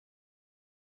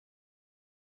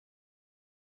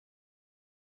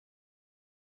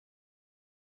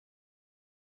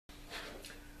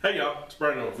Hey y'all, it's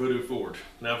Brandon with Voodoo Forge.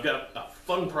 Now I've got a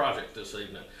fun project this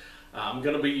evening. I'm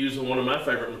going to be using one of my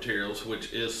favorite materials,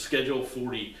 which is Schedule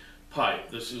 40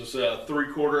 pipe. This is a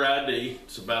 3/4 ID,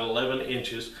 it's about 11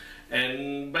 inches,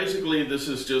 and basically this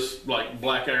is just like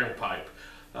black iron pipe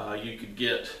you could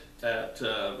get at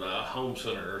a home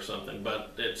center or something,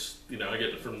 but it's, I get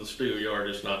it from the steel yard.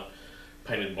 It's not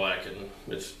painted black, and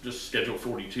it's just Schedule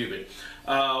 40 tubing.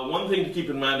 One thing to keep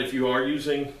in mind if you are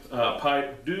using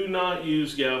pipe, do not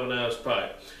use galvanized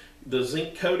pipe. The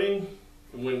zinc coating,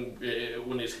 when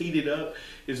it's heated up,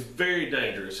 is very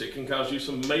dangerous. It can cause you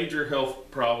some major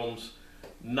health problems,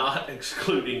 not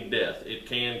excluding death. It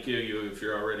can kill you if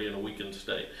you're already in a weakened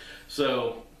state.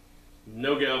 So,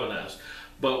 no galvanized.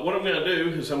 But what I'm going to do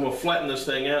is I'm going to flatten this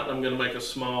thing out, and I'm going to make a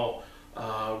small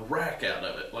rack out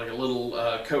of it, like a little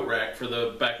coat rack for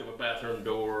the back of a bathroom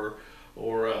door,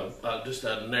 or just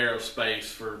a narrow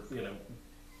space for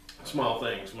small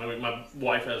things. My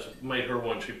wife has made her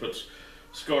one. She puts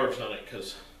scarves on it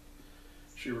because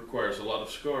she requires a lot of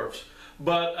scarves.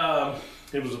 But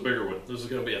it was a bigger one. This is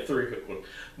going to be a 3-hook one.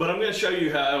 But I'm going to show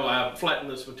you how I flatten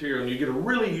this material, and you get a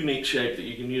really unique shape that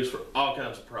you can use for all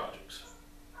kinds of projects.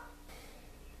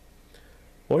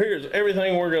 Well, here's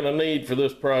everything we're going to need for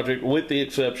this project, with the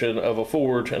exception of a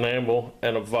forge, an anvil,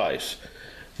 and a vise.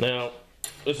 Now,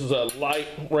 this is a light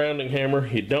rounding hammer.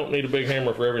 You don't need a big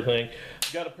hammer for everything.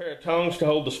 I've got a pair of tongs to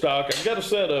hold the stock. I've got a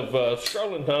set of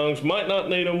strolling tongs. Might not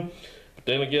need them, but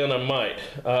then again, I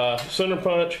might. Center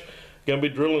punch. Going to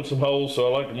be drilling some holes, so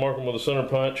I like to mark them with a center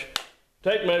punch.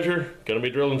 Tape measure. Going to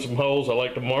be drilling some holes. I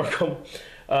like to mark them.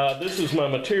 This is my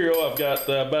material. I've got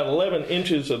about 11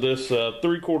 inches of this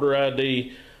 3/4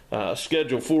 ID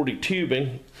Schedule 40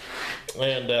 tubing,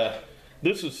 and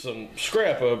this is some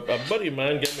scrap. A buddy of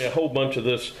mine gave me a whole bunch of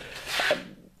this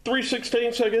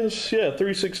 3/16, I guess. Yeah,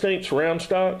 3/16 round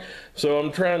stock. So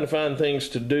I'm trying to find things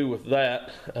to do with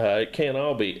that. It can't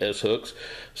all be S-hooks.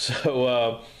 So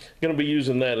I'm going to be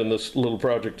using that in this little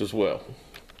project as well.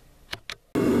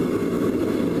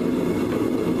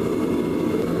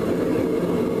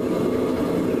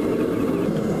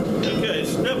 Okay,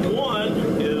 step one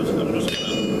is I'm just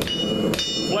going to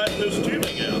flatten this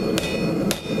tubing out.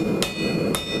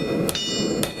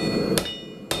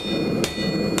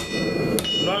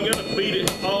 Now I'm going to beat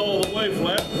it all the way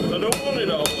flat. I don't want it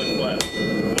all the way flat. I'm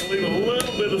going to leave a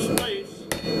little bit of space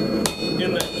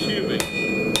in that tubing.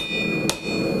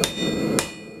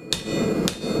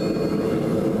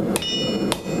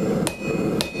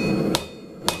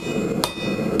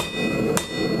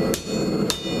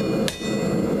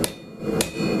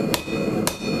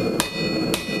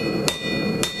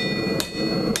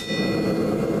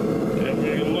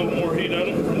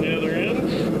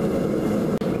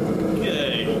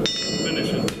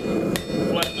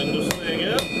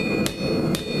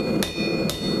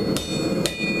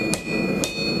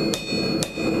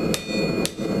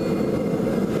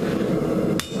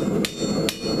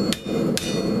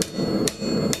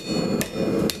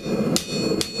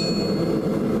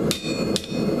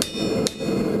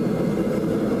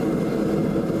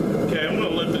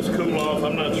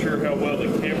 I'm not sure how well the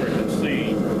camera can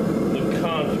see the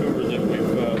contour that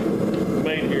we've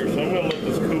made here, so I'm going to let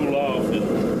this cool off and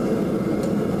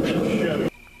show you.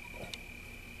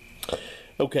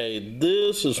 Okay,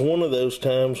 this is one of those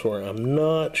times where I'm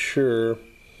not sure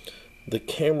the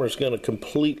camera's going to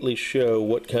completely show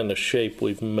what kind of shape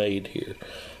we've made here.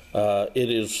 It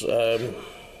is,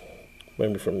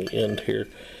 maybe from the end here,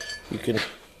 you can,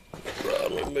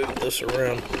 let me move this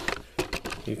around,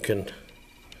 you can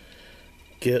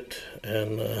get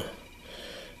an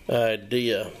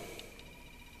idea,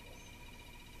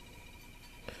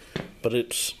 but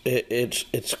it's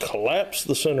collapsed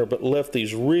the center but left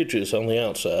these ridges on the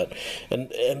outside,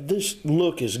 and this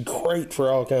look is great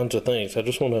for all kinds of things. I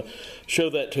just want to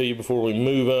show that to you before we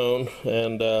move on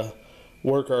and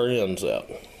work our ends out.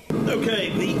 Okay,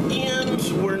 the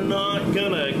ends we're not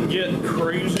gonna get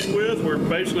crazy with. We're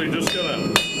basically just gonna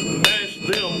mash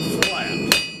them flat,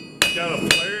 kind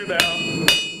of flare it out.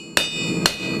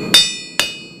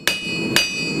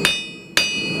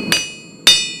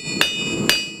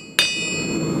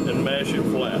 And mash it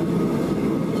flat.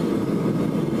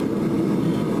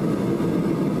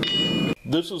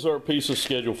 This is our piece of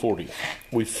Schedule 40.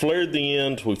 We flared the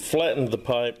ends, we flattened the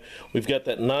pipe, we've got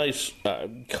that nice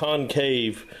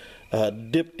concave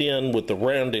dipped in with the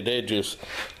rounded edges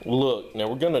look. Now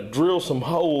we're going to drill some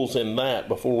holes in that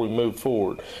before we move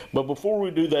forward. But before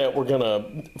we do that, we're going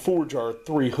to forge our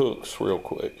 3 hooks real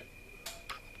quick.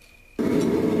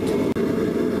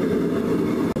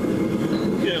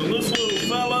 Okay, on this little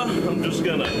fella, I'm just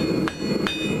going to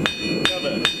kind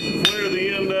of flare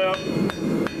the end out.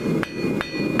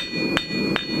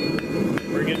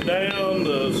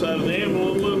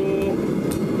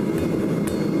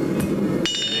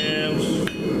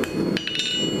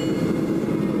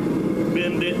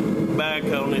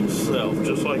 itself,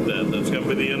 just like that. That's going to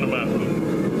be the end of my hook.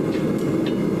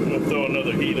 I'm going to throw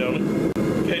another heat on it.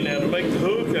 Okay, now to make the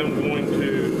hook, I'm going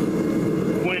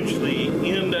to quench the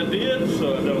end I did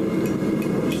so I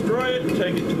don't destroy it.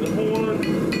 Take it to the horn,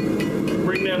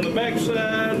 bring down the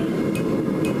backside,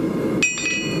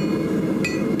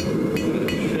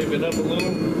 shape it up a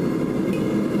little.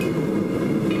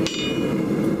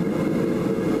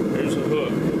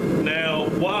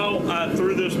 While I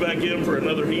threw this back in for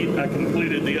another heat, I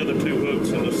completed the other two hooks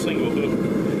in a single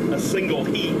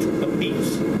heat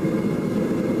apiece.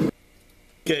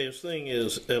 Okay, this thing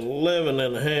is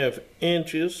 11.5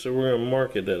 inches, so we're going to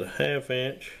mark it at a 1/2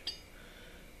 inch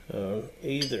on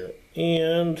either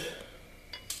end.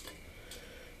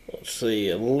 Let's see,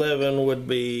 11 would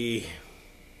be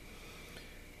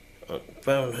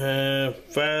 5.5,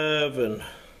 5 and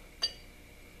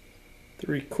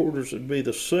 3/4 would be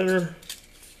the center.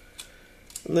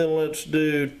 And then let's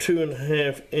do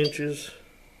 2.5 inches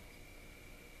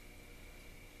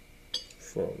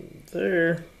from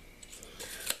there.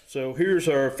 So here's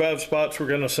our 5 spots we're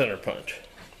going to center punch.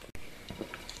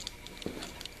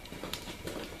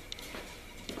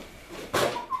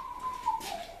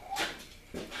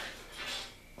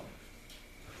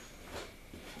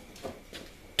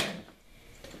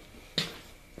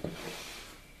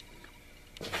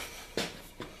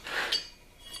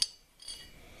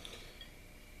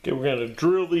 Okay, we're going to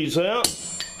drill these out.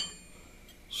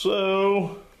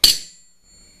 So,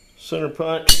 center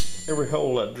punch every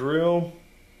hole I drill.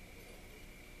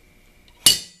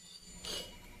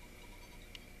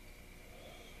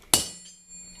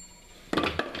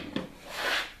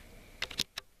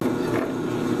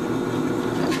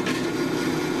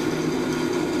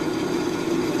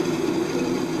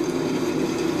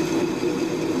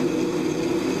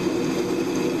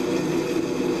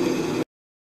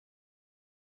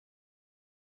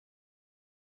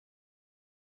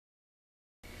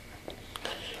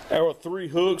 Our 3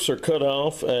 hooks are cut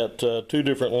off at 2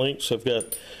 different lengths. I've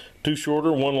got 2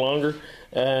 shorter, 1 longer,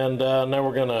 and now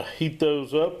we're going to heat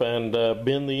those up and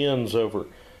bend the ends over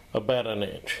about 1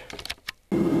 inch.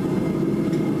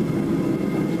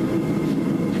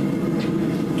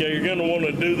 Okay, you're going to want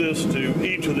to do this to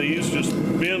each of these. Just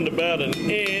bend about 1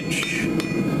 inch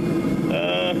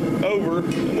over,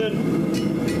 and then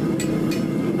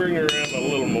bring it around a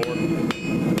little more.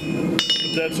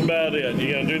 That's about it.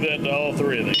 You're going to do that to all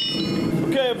 3 of these.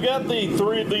 Okay, I've got the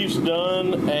 3 of these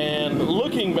done, and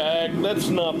looking back, that's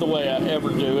not the way I ever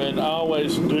do it. I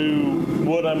always do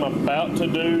what I'm about to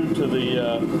do to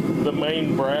the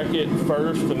main bracket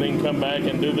first, and then come back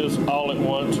and do this all at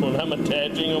once when I'm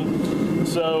attaching them.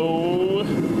 So,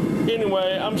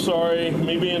 anyway, I'm sorry,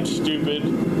 me being stupid.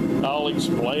 I'll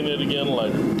explain it again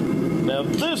later. Now,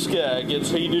 this guy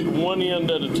gets heated 1 end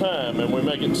at a time, and we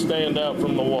make it stand out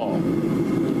from the wall.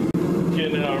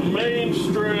 Getting our main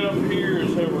strap here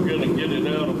is how we're going to get it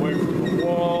out away from the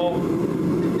wall.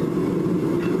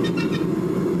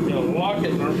 Going to lock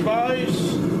it in our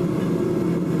vise,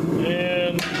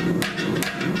 and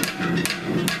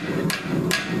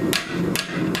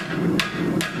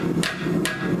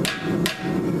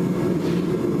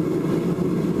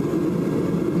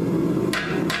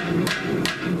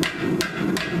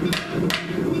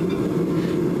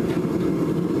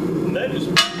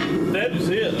that is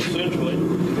it, essentially.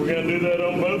 We're going to do that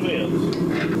on both ends.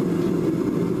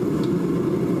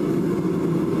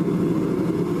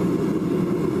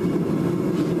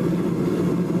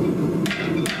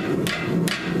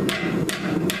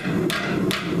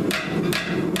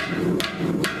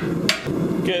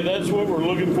 Okay, that's what we're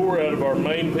looking for out of our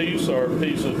main piece, our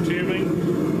piece of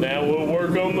tubing. Now we'll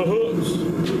work on the hooks.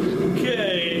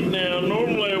 Okay, now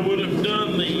normally I would have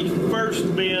done the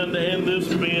first bend and this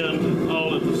bend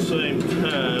all at the same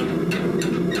time.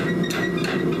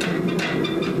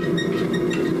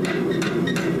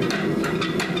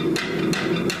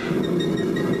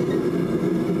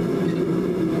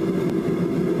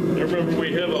 Now remember,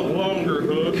 we have a longer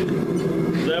hook.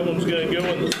 That one's going to go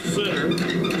in the center.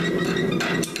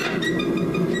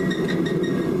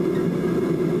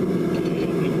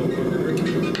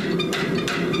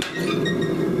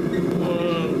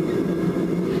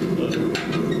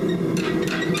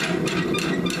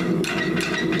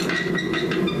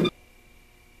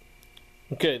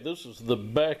 Okay, this is the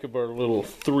back of our little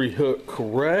 3-hook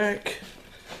rack,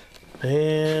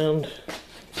 and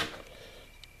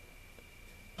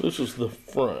this is the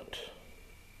front.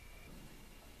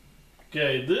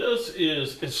 Okay, this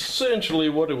is essentially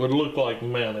what it would look like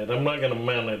mounted. I'm not going to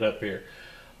mount it up here,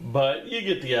 but you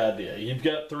get the idea. You've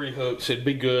got 3 hooks. It'd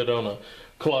be good on a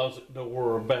closet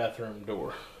door or a bathroom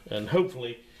door, and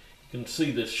hopefully You can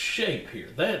see this shape here.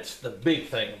 That's the big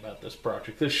thing about this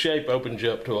project. This shape opens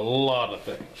you up to a lot of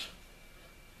things.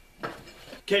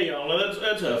 Okay, y'all, now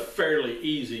that's a fairly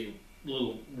easy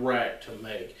little rack to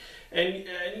make. And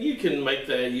you can make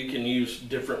that, you can use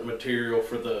different material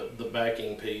for the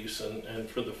backing piece and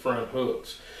for the front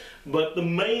hooks. But the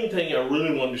main thing I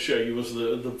really wanted to show you was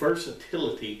the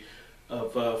versatility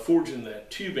of forging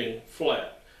that tubing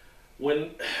flat.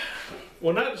 When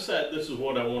I decided this is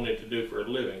what I wanted to do for a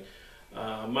living,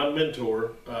 my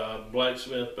mentor,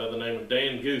 blacksmith by the name of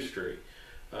Dan Goostree,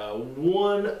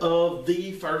 one of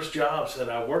the first jobs that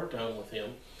I worked on with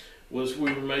him was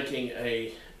we were making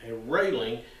a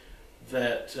railing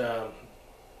that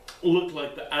looked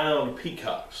like the eye on a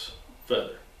peacock's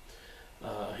feather.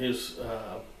 His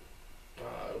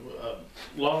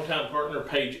longtime partner,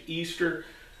 Paige Easter,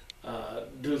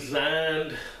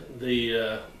 designed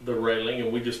the railing,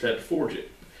 and we just had to forge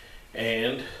it.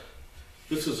 And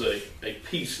this is a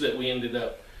piece that we ended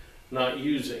up not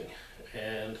using,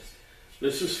 and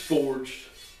this is forged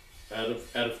out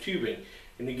of tubing,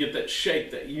 and you get that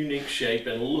shape, that unique shape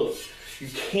and look. You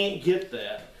can't get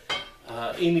that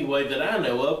any way that I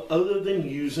know of other than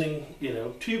using, you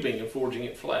know, tubing and forging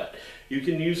it flat. You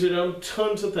can use it on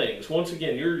tons of things. Once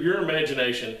again, your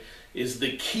imagination is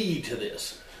the key to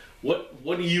this. What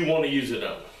do you want to use it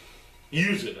on?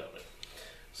 Use it on it.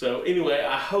 So anyway,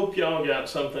 I hope y'all got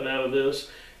something out of this.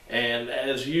 And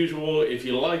as usual, if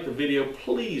you like the video,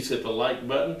 please hit the like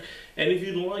button. And if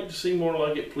you'd like to see more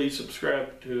like it, please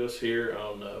subscribe to us here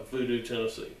on Voodoo,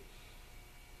 Tennessee.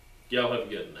 Y'all have a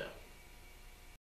good one now.